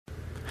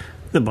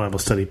The Bible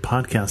Study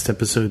Podcast,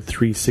 episode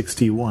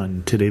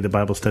 361. Today, the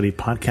Bible Study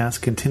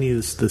Podcast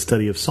continues the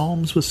study of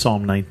Psalms with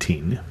Psalm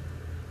 19.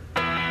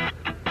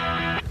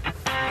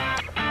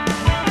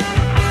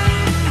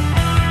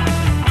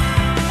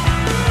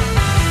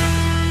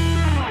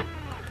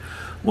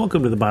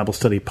 Welcome to the Bible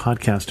Study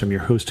Podcast. I'm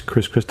your host,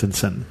 Chris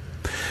Christensen.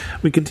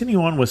 We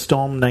continue on with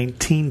Psalm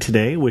 19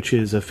 today, which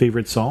is a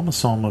favorite psalm, a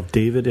psalm of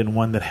David, and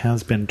one that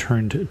has been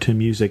turned to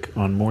music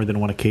on more than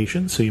one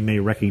occasion, so you may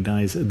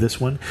recognize this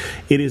one.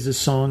 It is a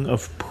song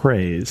of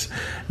praise.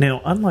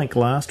 Now, unlike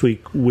last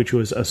week, which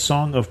was a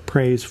song of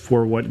praise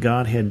for what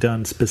God had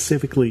done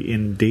specifically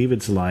in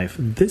David's life,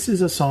 this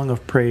is a song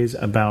of praise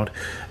about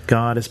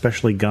God,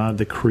 especially God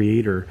the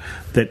Creator,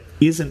 that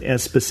isn't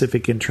as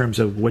specific in terms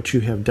of what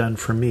you have done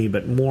for me,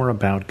 but more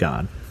about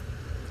God.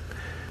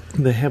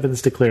 The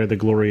heavens declare the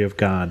glory of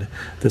God.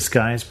 The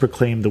skies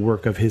proclaim the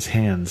work of his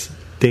hands.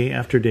 Day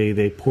after day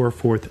they pour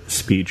forth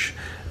speech.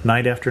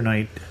 Night after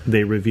night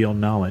they reveal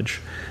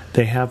knowledge.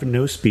 They have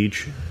no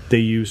speech. They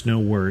use no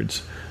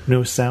words.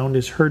 No sound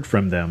is heard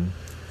from them.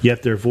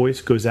 Yet their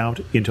voice goes out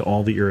into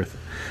all the earth,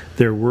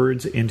 their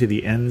words into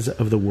the ends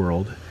of the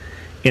world.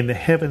 In the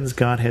heavens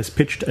God has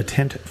pitched a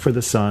tent for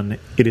the sun.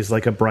 It is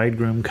like a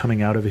bridegroom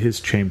coming out of his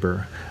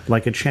chamber,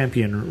 like a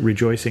champion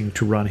rejoicing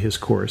to run his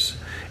course.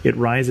 It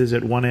rises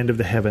at one end of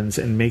the heavens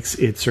and makes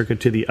its circuit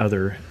to the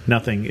other.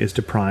 Nothing is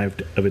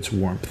deprived of its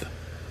warmth.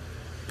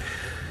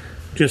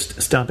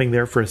 Just stopping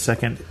there for a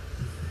second.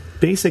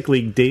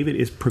 Basically, David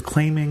is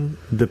proclaiming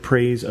the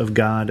praise of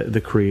God,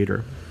 the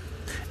Creator,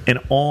 and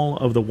all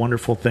of the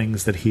wonderful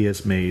things that he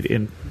has made.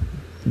 In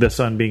the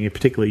sun being a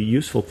particularly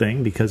useful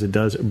thing because it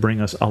does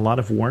bring us a lot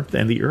of warmth,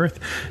 and the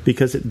earth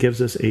because it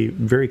gives us a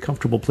very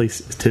comfortable place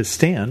to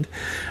stand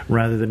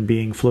rather than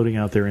being floating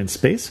out there in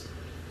space.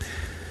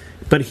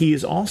 But he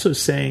is also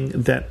saying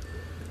that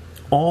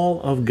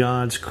all of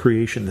God's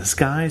creation, the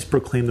skies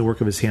proclaim the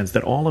work of his hands,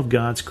 that all of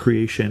God's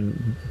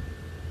creation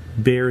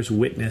bears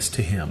witness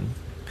to him.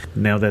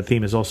 Now, that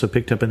theme is also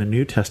picked up in the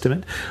New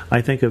Testament.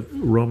 I think of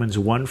Romans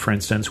 1, for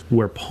instance,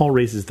 where Paul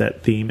raises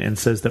that theme and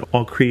says that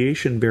all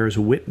creation bears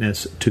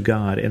witness to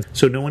God. And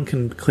so no one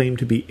can claim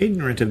to be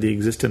ignorant of the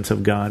existence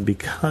of God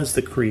because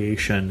the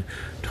creation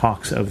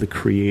talks of the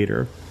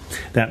Creator.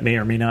 That may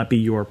or may not be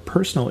your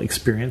personal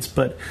experience,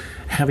 but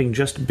having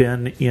just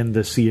been in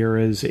the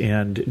Sierras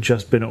and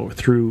just been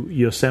through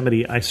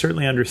Yosemite, I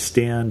certainly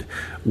understand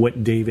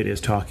what David is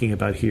talking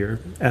about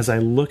here. As I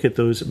look at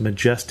those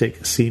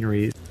majestic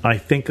sceneries, I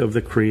think of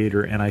the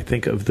Creator and I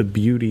think of the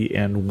beauty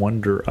and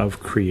wonder of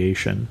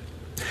creation.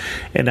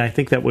 And I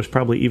think that was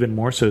probably even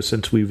more so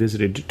since we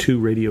visited 2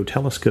 radio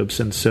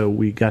telescopes, and so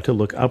we got to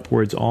look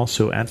upwards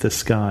also at the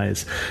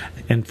skies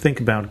and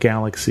think about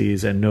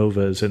galaxies and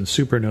novas and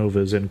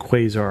supernovas and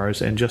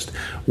quasars and just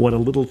what a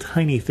little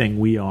tiny thing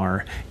we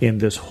are in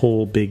this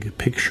whole big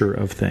picture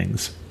of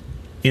things.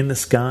 In the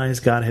skies,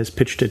 God has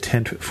pitched a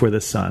tent for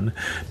the sun.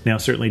 Now,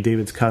 certainly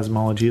David's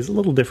cosmology is a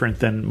little different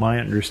than my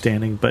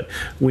understanding, but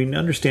we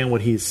understand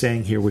what he's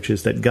saying here, which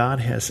is that God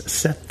has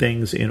set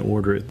things in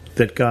order,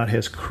 that God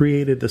has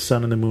created the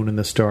sun and the moon and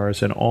the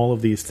stars and all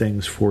of these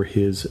things for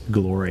his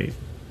glory.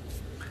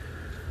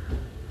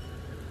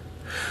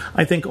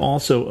 I think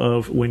also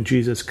of when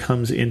Jesus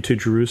comes into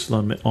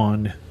Jerusalem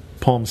on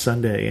Palm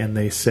Sunday and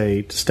they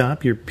say,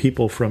 "Stop your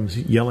people from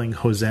yelling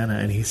Hosanna,"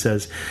 and he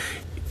says,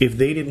 if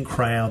they didn't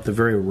cry out, the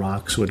very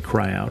rocks would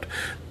cry out,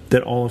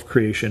 that all of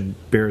creation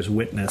bears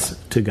witness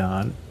to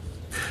God.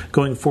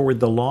 Going forward,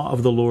 the law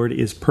of the Lord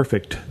is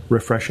perfect,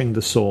 refreshing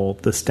the soul.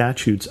 The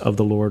statutes of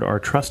the Lord are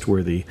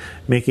trustworthy,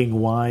 making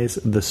wise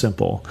the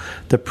simple.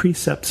 The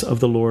precepts of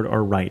the Lord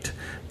are right,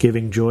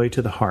 giving joy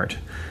to the heart.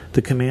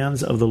 The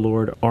commands of the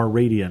Lord are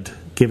radiant,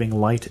 giving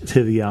light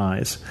to the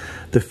eyes.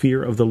 The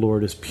fear of the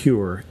Lord is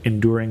pure,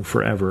 enduring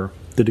forever.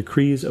 The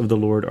decrees of the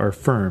Lord are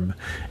firm,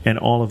 and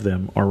all of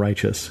them are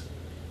righteous.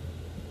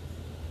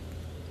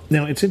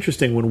 Now, it's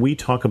interesting, when we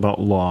talk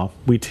about law,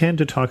 we tend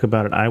to talk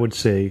about it, I would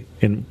say,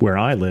 in where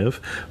I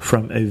live,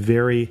 from a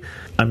very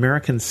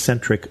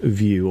American-centric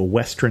view, a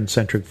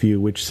Western-centric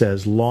view, which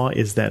says law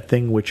is that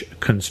thing which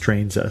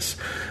constrains us.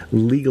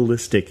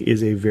 Legalistic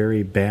is a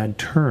very bad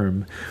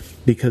term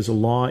because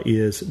law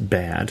is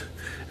bad.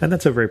 And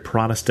that's a very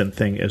Protestant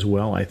thing as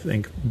well, I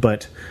think.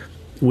 But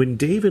when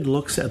David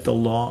looks at the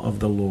law of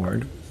the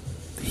Lord,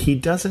 he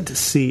doesn't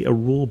see a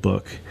rule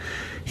book.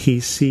 He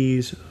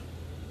sees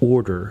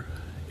order.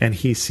 And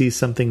he sees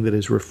something that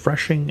is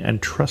refreshing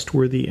and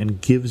trustworthy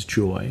and gives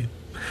joy.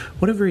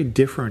 What a very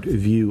different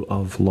view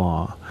of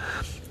law.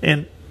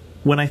 And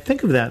when I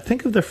think of that,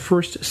 think of the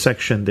first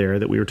section there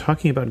that we were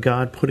talking about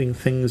God putting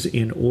things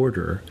in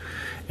order.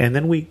 And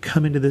then we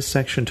come into this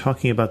section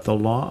talking about the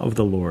law of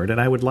the Lord.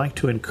 And I would like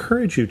to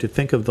encourage you to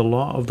think of the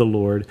law of the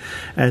Lord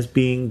as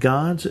being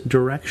God's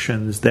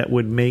directions that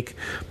would make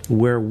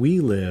where we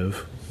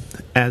live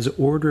as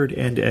ordered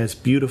and as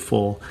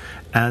beautiful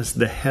as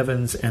the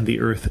heavens and the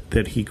earth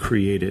that he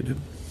created.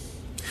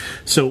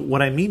 So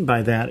what I mean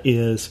by that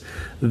is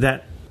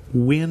that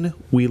when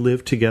we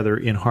live together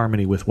in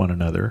harmony with one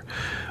another,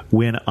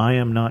 when I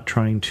am not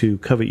trying to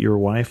covet your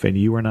wife and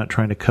you are not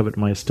trying to covet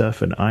my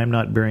stuff, and I'm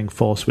not bearing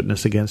false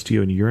witness against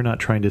you and you're not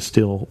trying to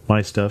steal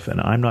my stuff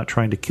and I'm not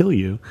trying to kill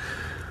you,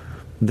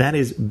 that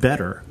is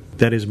better.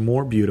 That is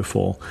more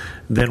beautiful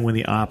than when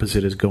the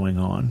opposite is going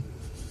on.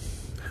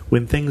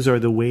 When things are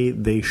the way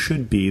they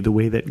should be, the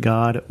way that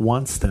God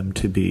wants them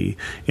to be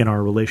in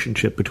our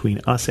relationship between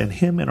us and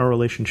Him, and our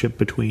relationship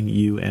between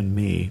you and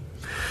me,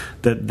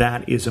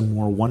 that is a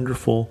more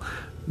wonderful,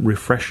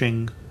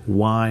 refreshing,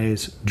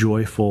 wise,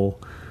 joyful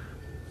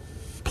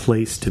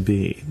place to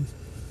be.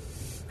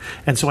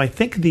 And so I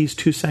think these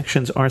two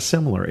sections are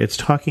similar. It's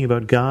talking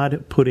about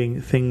God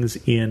putting things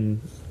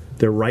in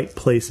the right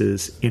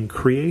places in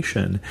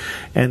creation,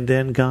 and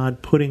then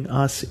God putting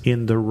us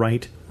in the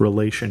right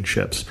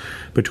relationships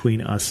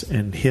between us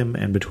and Him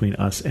and between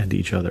us and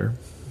each other.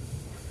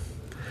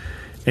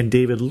 And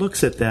David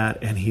looks at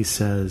that and he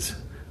says,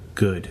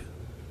 good,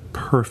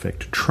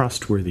 perfect,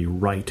 trustworthy,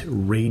 right,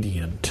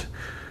 radiant,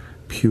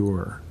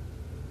 pure.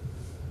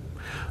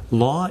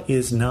 Law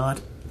is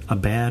not a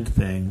bad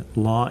thing.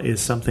 Law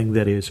is something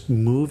that is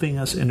moving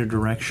us in a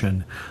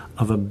direction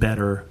of a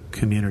better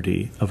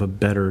community, of a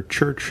better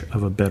church,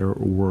 of a better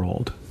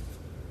world.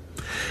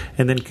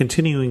 And then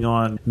continuing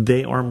on,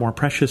 they are more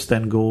precious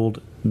than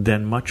gold,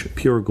 than much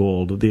pure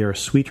gold. They are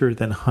sweeter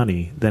than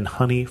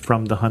honey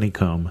from the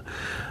honeycomb.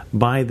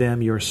 By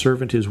them your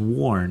servant is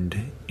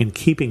warned. In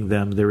keeping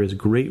them there is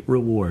great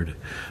reward.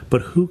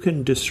 But who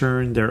can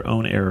discern their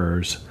own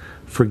errors?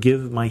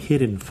 Forgive my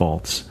hidden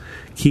faults.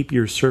 Keep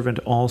your servant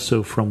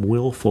also from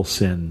willful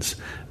sins.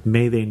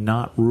 May they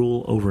not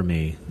rule over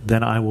me.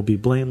 Then I will be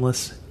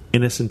blameless,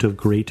 innocent of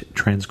great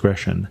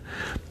transgression.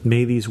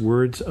 May these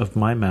words of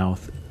my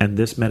mouth and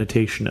this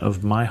meditation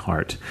of my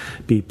heart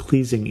be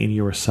pleasing in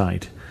your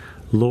sight,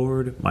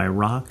 Lord, my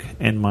rock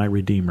and my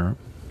redeemer.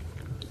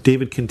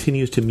 David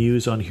continues to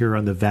muse on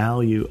the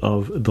value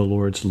of the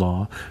Lord's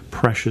law,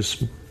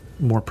 precious,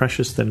 more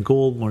precious than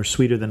gold, more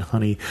sweeter than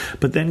honey,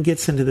 but then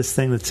gets into this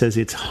thing that says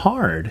it's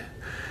hard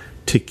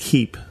to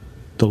keep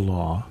the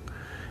law.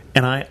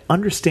 And I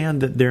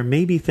understand that there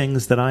may be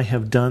things that I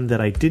have done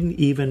that I didn't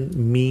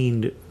even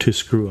mean to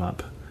screw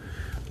up.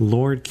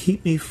 Lord,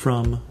 keep me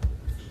from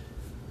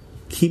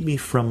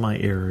my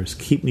errors,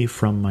 keep me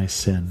from my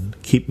sin,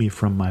 keep me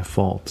from my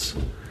faults.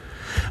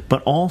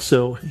 But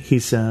also, he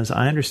says,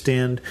 I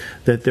understand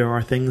that there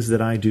are things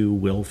that I do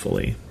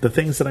willfully. The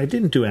things that I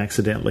didn't do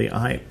accidentally,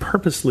 I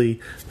purposely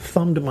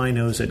thumbed my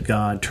nose at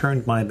God,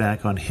 turned my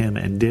back on Him,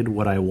 and did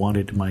what I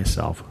wanted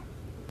myself.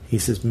 He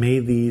says, may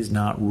these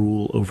not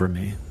rule over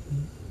me.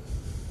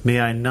 May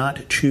I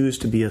not choose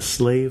to be a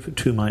slave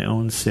to my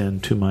own sin,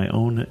 to my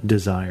own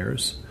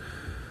desires,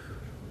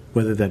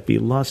 whether that be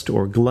lust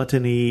or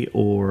gluttony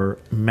or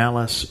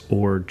malice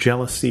or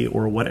jealousy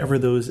or whatever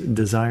those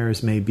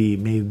desires may be.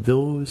 May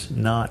those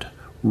not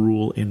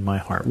rule in my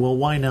heart. Well,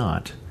 why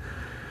not?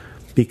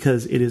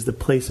 Because it is the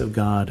place of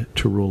God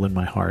to rule in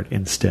my heart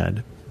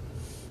instead.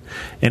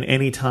 And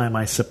any time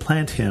I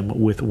supplant Him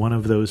with one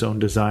of those own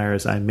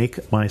desires, I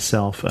make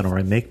myself, or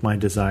I make my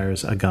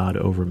desires a god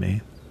over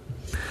me.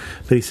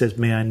 But he says,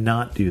 may I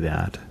not do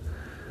that.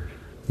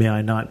 May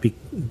I not be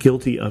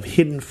guilty of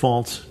hidden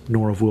faults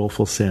nor of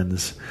willful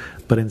sins,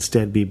 but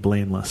instead be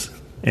blameless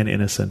and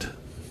innocent.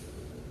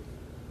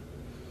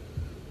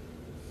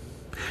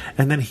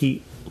 And then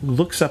he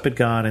looks up at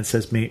God and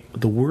says, may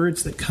the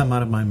words that come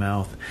out of my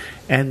mouth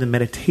and the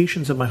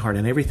meditations of my heart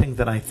and everything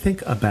that I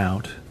think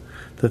about,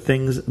 the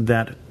things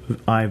that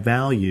I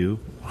value,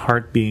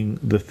 heart being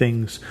the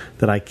things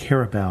that I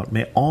care about,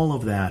 may all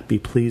of that be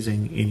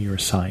pleasing in your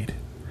sight.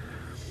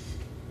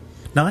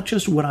 Not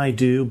just what I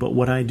do, but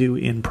what I do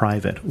in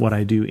private, what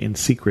I do in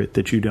secret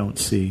that you don't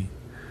see.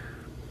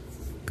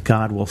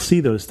 God will see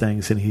those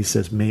things, and he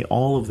says, may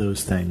all of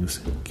those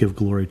things give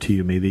glory to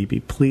you. May they be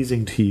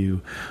pleasing to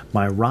you,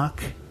 my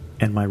rock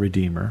and my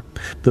redeemer.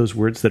 Those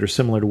words that are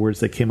similar to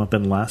words that came up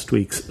in last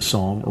week's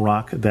psalm,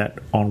 rock that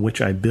on which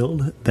I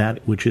build,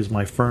 that which is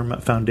my firm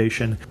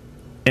foundation,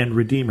 and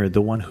redeemer, the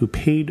one who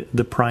paid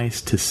the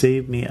price to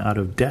save me out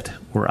of debt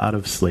or out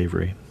of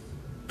slavery.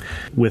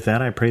 With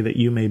that, I pray that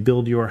you may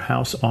build your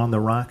house on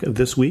the rock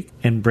this week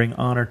and bring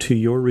honor to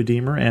your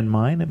Redeemer and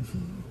mine.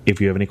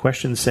 If you have any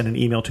questions, send an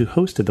email to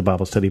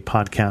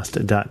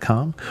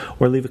host@thebiblestudypodcast.com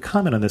or leave a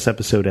comment on this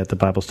episode at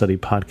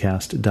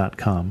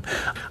thebiblestudypodcast.com.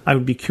 I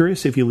would be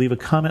curious if you leave a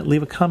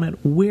comment,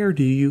 where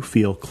do you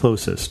feel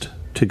closest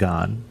to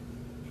God?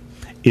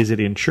 Is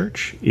it in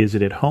church? Is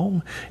it at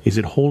home? Is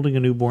it holding a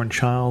newborn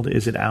child?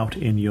 Is it out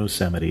in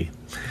Yosemite?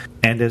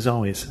 And as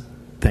always,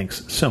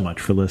 thanks so much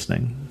for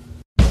listening.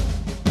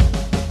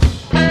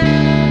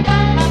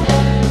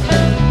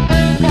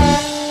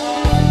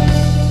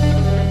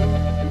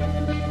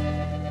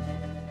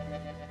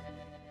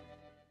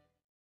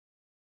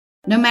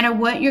 No matter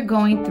what you're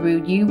going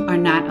through, you are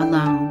not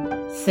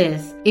alone.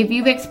 Sis, if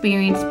you've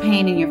experienced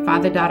pain in your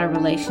father-daughter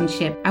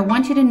relationship, I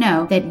want you to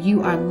know that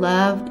you are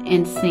loved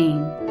and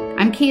seen.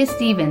 I'm Kia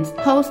Stevens,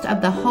 host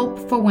of the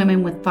Hope for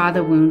Women with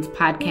Father Wounds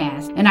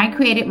podcast, and I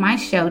created my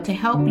show to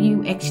help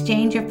you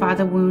exchange your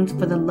father wounds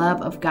for the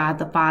love of God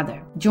the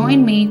Father.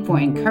 Join me for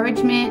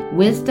encouragement,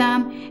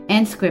 wisdom,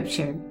 and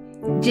scripture.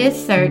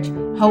 Just search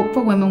Hope for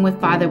Women with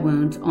Father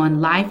Wounds on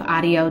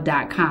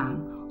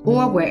lifeaudio.com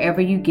or wherever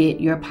you get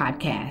your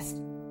podcast.